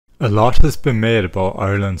A lot has been made about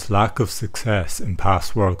Ireland's lack of success in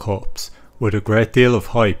past World Cups, with a great deal of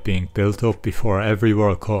hype being built up before every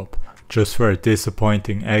World Cup, just for a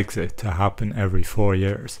disappointing exit to happen every 4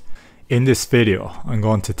 years. In this video, I'm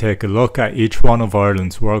going to take a look at each one of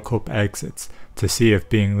Ireland's World Cup exits to see if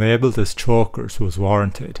being labelled as chokers was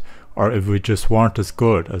warranted, or if we just weren't as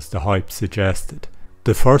good as the hype suggested.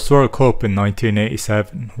 The first World Cup in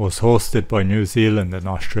 1987 was hosted by New Zealand and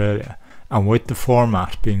Australia, and with the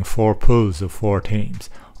format being 4 pools of 4 teams,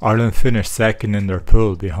 Ireland finished second in their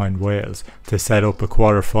pool behind Wales to set up a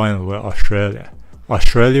quarter-final with Australia.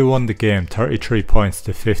 Australia won the game 33 points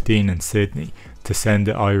to 15 in Sydney to send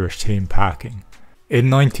the Irish team packing. In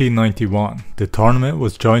 1991, the tournament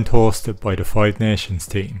was joint hosted by the 5 Nations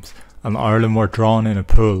teams, and Ireland were drawn in a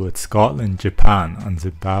pool with Scotland, Japan and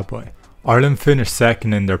Zimbabwe. Ireland finished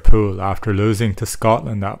second in their pool after losing to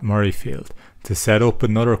Scotland at Murrayfield to set up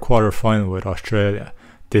another quarter-final with Australia,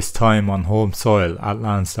 this time on home soil at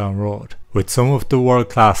Lansdowne Road. With some of the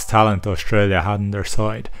world-class talent Australia had on their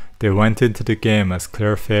side, they went into the game as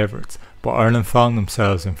clear favourites, but Ireland found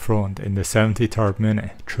themselves in front in the 73rd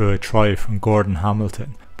minute through a try from Gordon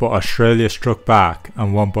Hamilton, but Australia struck back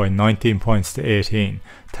and won by 19 points to 18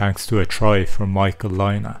 thanks to a try from Michael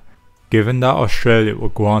Lynagh. Given that Australia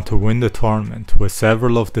would go on to win the tournament, with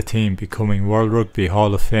several of the team becoming World Rugby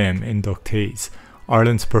Hall of Fame inductees,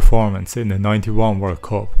 Ireland's performance in the 91 World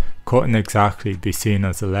Cup couldn't exactly be seen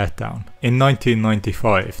as a letdown. In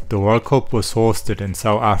 1995, the World Cup was hosted in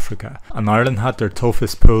South Africa, and Ireland had their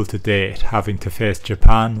toughest pool to date, having to face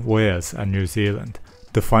Japan, Wales and New Zealand.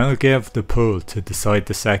 The final game of the pool to decide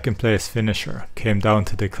the second place finisher came down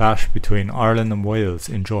to the clash between Ireland and Wales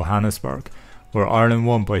in Johannesburg, where Ireland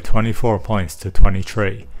won by 24 points to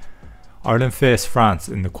 23. Ireland faced France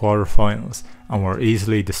in the quarter-finals and were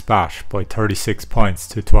easily dispatched by 36 points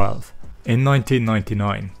to 12. In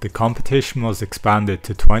 1999, the competition was expanded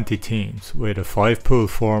to 20 teams with a 5-pool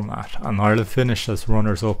format, and Ireland finished as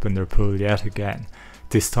runners-up in their pool yet again,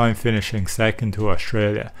 this time finishing second to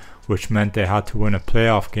Australia, which meant they had to win a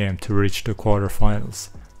playoff game to reach the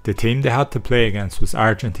quarter-finals. The team they had to play against was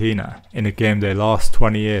Argentina, in a game they lost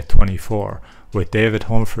 28-24, with David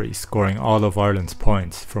Humphreys scoring all of Ireland's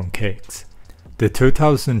points from kicks. The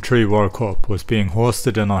 2003 World Cup was being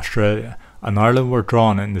hosted in Australia, and Ireland were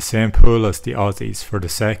drawn in the same pool as the Aussies for the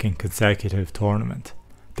second consecutive tournament.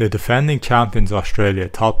 The defending champions Australia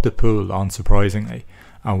topped the pool unsurprisingly,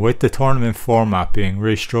 and with the tournament format being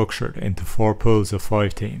restructured into 4 pools of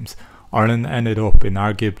 5 teams, Ireland ended up in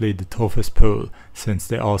arguably the toughest pool since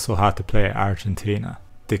they also had to play Argentina.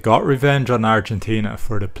 They got revenge on Argentina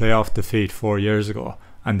for the playoff defeat 4 years ago,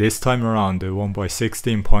 and this time around they won by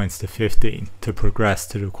 16 points to 15 to progress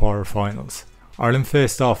to the quarter-finals. Ireland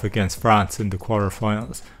faced off against France in the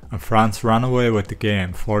quarter-finals, and France ran away with the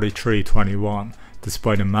game 43-21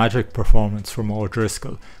 despite a magic performance from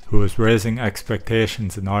O'Driscoll, who was raising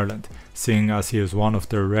expectations in Ireland, seeing as he is one of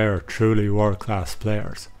their rare truly world-class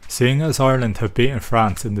players. Seeing as Ireland have beaten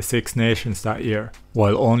France in the 6 Nations that year,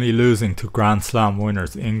 while only losing to Grand Slam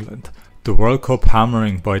winners England, the World Cup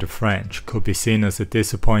hammering by the French could be seen as a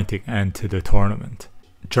disappointing end to the tournament.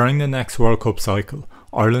 During the next World Cup cycle,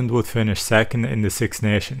 Ireland would finish second in the 6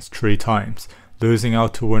 Nations 3 times, losing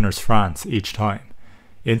out to winners France each time.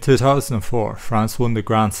 In 2004, France won the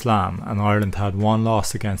Grand Slam and Ireland had 1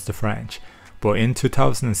 loss against the French, but in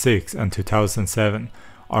 2006 and 2007,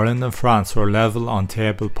 Ireland and France were level on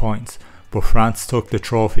table points, but France took the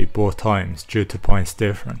trophy both times due to points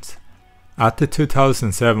difference. At the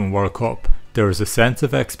 2007 World Cup, there was a sense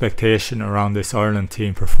of expectation around this Ireland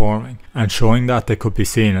team performing and showing that they could be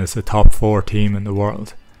seen as a top 4 team in the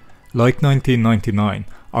world. Like 1999,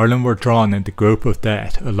 Ireland were drawn in the group of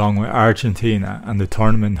death along with Argentina and the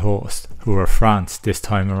tournament host, who were France this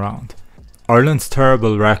time around. Ireland's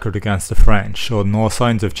terrible record against the French showed no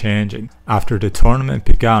signs of changing after the tournament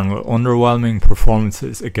began with underwhelming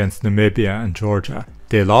performances against Namibia and Georgia.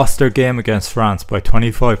 They lost their game against France by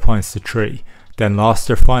 25 points to 3, then lost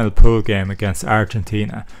their final pool game against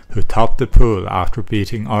Argentina, who topped the pool after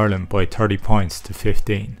beating Ireland by 30 points to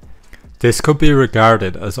 15. This could be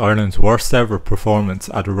regarded as Ireland's worst ever performance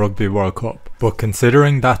at a Rugby World Cup, but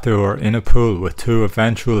considering that they were in a pool with 2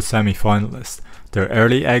 eventual semi-finalists, their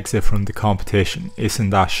early exit from the competition isn't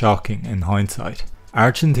that shocking in hindsight.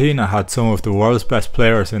 Argentina had some of the world's best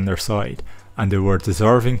players in their side, and they were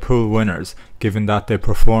deserving pool winners given that they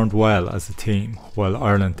performed well as a team, while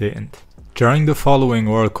Ireland didn't. During the following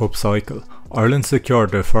World Cup cycle, Ireland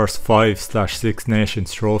secured their first 5/6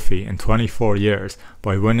 Nations trophy in 24 years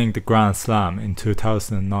by winning the Grand Slam in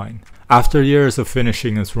 2009. After years of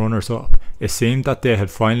finishing as runners-up, it seemed that they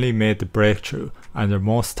had finally made the breakthrough and their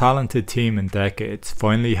most talented team in decades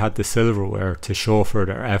finally had the silverware to show for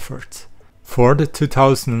their efforts. For the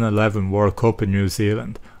 2011 World Cup in New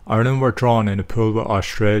Zealand, Ireland were drawn in a pool with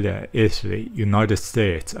Australia, Italy, United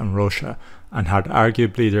States and Russia, and had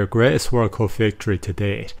arguably their greatest World Cup victory to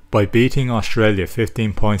date by beating Australia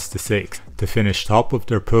 15 points to 6 to finish top of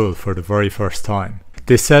their pool for the very first time.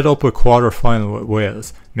 They set up a quarter-final with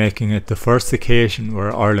Wales, making it the first occasion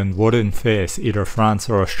where Ireland wouldn't face either France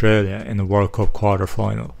or Australia in a World Cup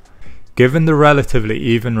quarter-final. Given the relatively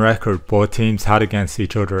even record both teams had against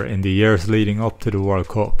each other in the years leading up to the World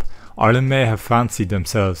Cup, Ireland may have fancied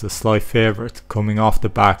themselves a slight favourite coming off the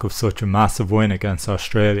back of such a massive win against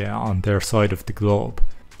Australia on their side of the globe.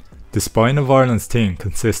 The spine of Ireland's team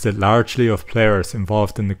consisted largely of players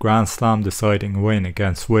involved in the Grand Slam deciding win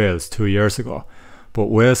against Wales 2 years ago, but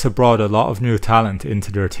Wales have brought a lot of new talent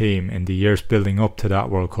into their team in the years building up to that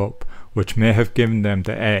World Cup, which may have given them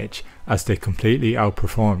the edge as they completely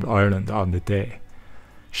outperformed Ireland on the day.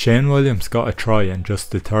 Shane Williams got a try in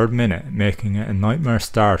just the 3rd minute, making it a nightmare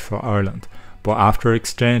start for Ireland, but after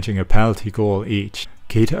exchanging a penalty goal each,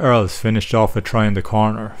 Keita Earls finished off a try in the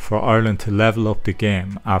corner for Ireland to level up the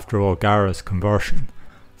game after O'Gara's conversion.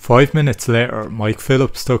 5 minutes later, Mike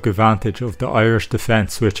Phillips took advantage of the Irish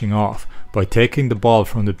defence switching off by taking the ball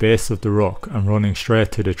from the base of the ruck and running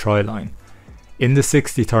straight to the try line. In the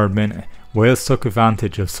 63rd minute, Wales took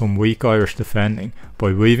advantage of some weak Irish defending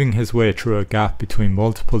by weaving his way through a gap between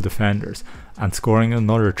multiple defenders and scoring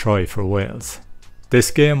another try for Wales. This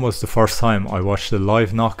game was the first time I watched a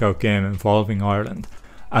live knockout game involving Ireland,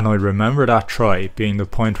 and I remember that try being the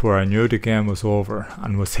point where I knew the game was over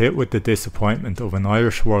and was hit with the disappointment of an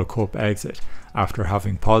Irish World Cup exit after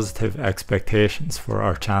having positive expectations for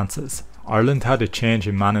our chances. Ireland had a change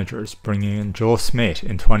in managers, bringing in Joe Smith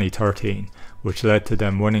in 2013, which led to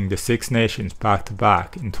them winning the Six Nations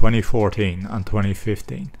back-to-back in 2014 and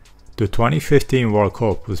 2015. The 2015 World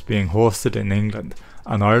Cup was being hosted in England,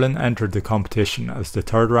 and Ireland entered the competition as the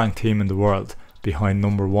 3rd ranked team in the world, behind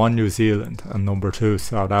number 1 New Zealand and number 2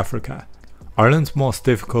 South Africa. Ireland's most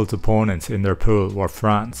difficult opponents in their pool were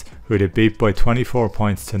France, who they beat by 24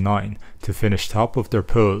 points to 9 to finish top of their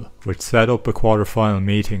pool, which set up a quarter-final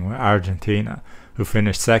meeting with Argentina, who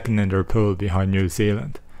finished 2nd in their pool behind New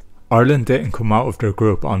Zealand. Ireland didn't come out of their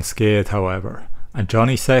group unscathed, however, and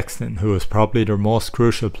Johnny Sexton, who was probably their most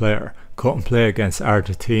crucial player, couldn't play against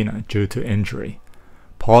Argentina due to injury.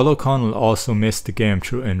 Paul O'Connell also missed the game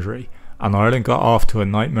through injury, and Ireland got off to a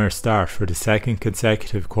nightmare start for the 2nd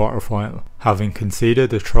consecutive quarter-final, having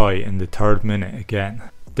conceded a try in the 3rd minute again.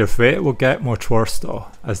 Their fate would get much worse though,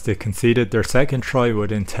 as they conceded their 2nd try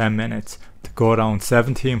within 10 minutes to go down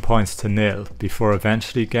 17 points to 0 before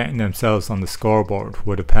eventually getting themselves on the scoreboard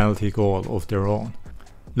with a penalty goal of their own.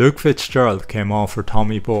 Luke Fitzgerald came on for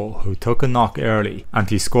Tommy Bowe, who took a knock early, and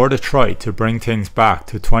he scored a try to bring things back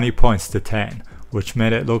to 20 points to 10, which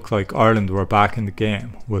made it look like Ireland were back in the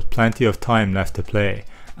game with plenty of time left to play,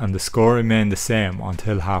 and the score remained the same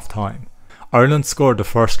until half time. Ireland scored the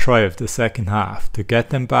first try of the second half to get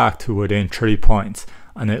them back to within 3 points,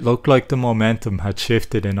 and it looked like the momentum had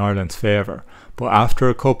shifted in Ireland's favour, but after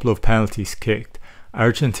a couple of penalties kicked,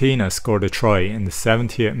 Argentina scored a try in the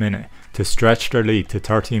 70th minute to stretch their lead to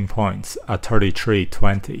 13 points at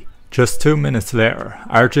 33-20. Just 2 minutes later,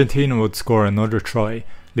 Argentina would score another try,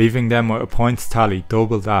 leaving them with a points tally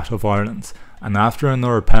double that of Ireland's, and after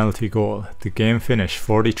another penalty goal, the game finished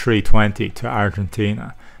 43-20 to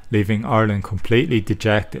Argentina, leaving Ireland completely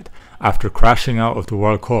dejected after crashing out of the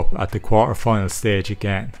World Cup at the quarter-final stage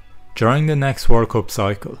again. During the next World Cup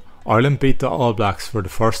cycle, Ireland beat the All Blacks for the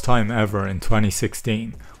first time ever in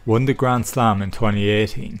 2016, won the Grand Slam in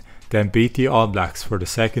 2018, then beat the All Blacks for the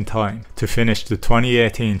 2nd time to finish the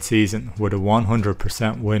 2018 season with a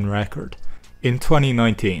 100% win record. In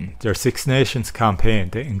 2019, their Six Nations campaign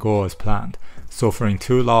didn't go as planned, suffering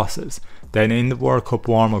 2 losses. Then in the World Cup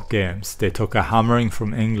warm-up games, they took a hammering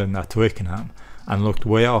from England at Twickenham and looked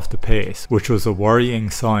way off the pace, which was a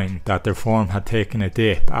worrying sign that their form had taken a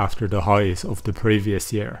dip after the highs of the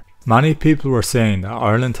previous year. Many people were saying that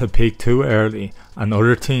Ireland had peaked too early and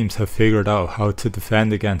other teams have figured out how to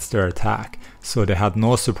defend against their attack, so they had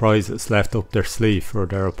no surprises left up their sleeve for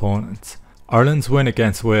their opponents. Ireland's win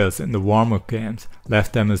against Wales in the warm-up games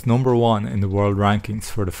left them as number 1 in the world rankings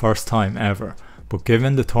for the first time ever, but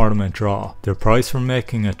given the tournament draw, their prize for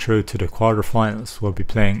making it through to the quarter-finals will be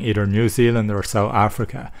playing either New Zealand or South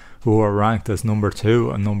Africa, who were ranked as number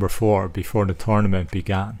 2 and number 4 before the tournament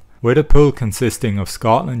began. With a pool consisting of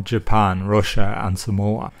Scotland, Japan, Russia and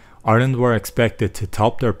Samoa, Ireland were expected to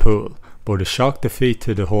top their pool, but a shock defeat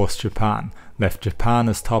to the host Japan left Japan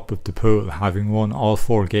as top of the pool, having won all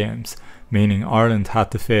 4 games, meaning Ireland had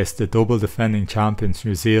to face the double defending champions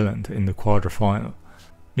New Zealand in the quarter-final.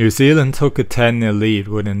 New Zealand took a 10-0 lead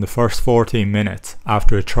within the first 14 minutes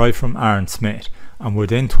after a try from Aaron Smith, and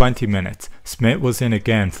within 20 minutes, Smith was in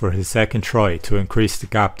again for his second try to increase the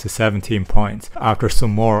gap to 17 points after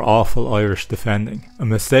some more awful Irish defending. A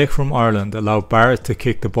mistake from Ireland allowed Barrett to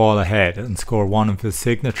kick the ball ahead and score one of his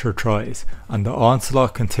signature tries, and the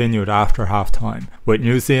onslaught continued after half-time, with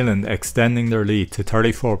New Zealand extending their lead to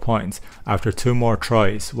 34 points after two more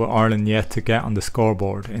tries, with Ireland yet to get on the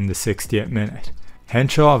scoreboard in the 60th minute.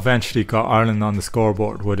 Henshaw eventually got Ireland on the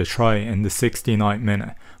scoreboard with a try in the 69th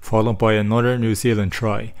minute, followed by another New Zealand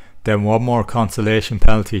try, then one more consolation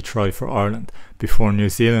penalty try for Ireland, before New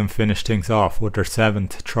Zealand finished things off with their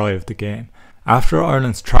 7th try of the game. After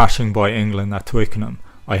Ireland's thrashing by England at Twickenham,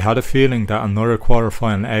 I had a feeling that another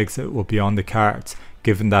quarter-final exit would be on the cards,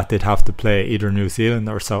 given that they'd have to play either New Zealand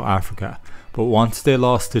or South Africa, but once they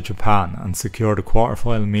lost to Japan and secured a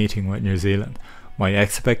quarter-final meeting with New Zealand, my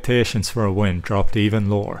expectations for a win dropped even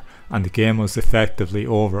lower, and the game was effectively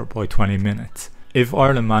over by 20 minutes. If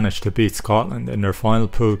Ireland managed to beat Scotland in their final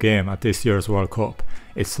pool game at this year's World Cup,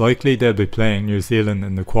 it's likely they'll be playing New Zealand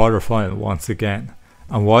in the quarter-final once again.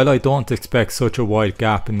 And while I don't expect such a wide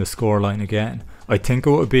gap in the scoreline again, I think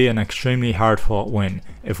it would be an extremely hard-fought win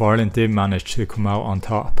if Ireland did manage to come out on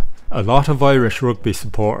top. A lot of Irish rugby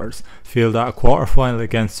supporters feel that a quarter-final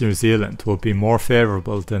against New Zealand would be more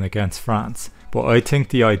favourable than against France, but I think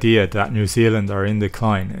the idea that New Zealand are in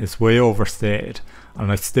decline is way overstated, and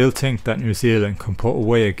I still think that New Zealand can put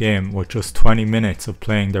away a game with just 20 minutes of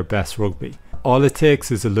playing their best rugby. All it takes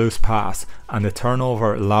is a loose pass and a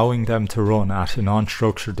turnover allowing them to run at an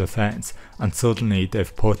unstructured defence, and suddenly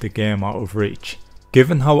they've put the game out of reach.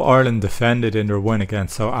 Given how Ireland defended in their win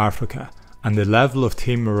against South Africa, and the level of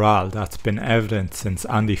team morale that's been evident since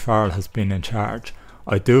Andy Farrell has been in charge,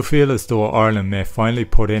 I do feel as though Ireland may finally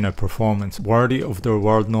put in a performance worthy of their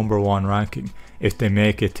world #1 ranking if they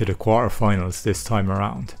make it to the quarterfinals this time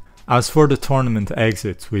around. As for the tournament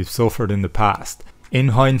exits we've suffered in the past, in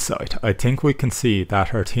hindsight I think we can see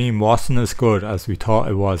that our team wasn't as good as we thought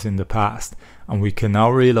it was in the past, and we can now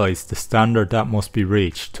realise the standard that must be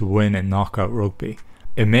reached to win in knockout rugby.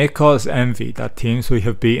 It may cause envy that teams we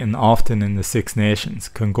have beaten often in the Six Nations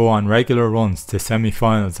can go on regular runs to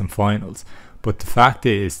semi-finals and finals, but the fact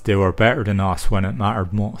is they were better than us when it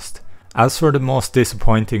mattered most. As for the most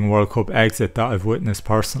disappointing World Cup exit that I've witnessed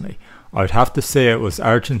personally, I'd have to say it was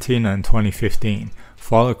Argentina in 2015,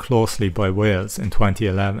 followed closely by Wales in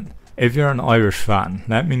 2011. If you're an Irish fan,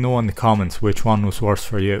 let me know in the comments which one was worse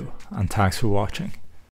for you, and thanks for watching.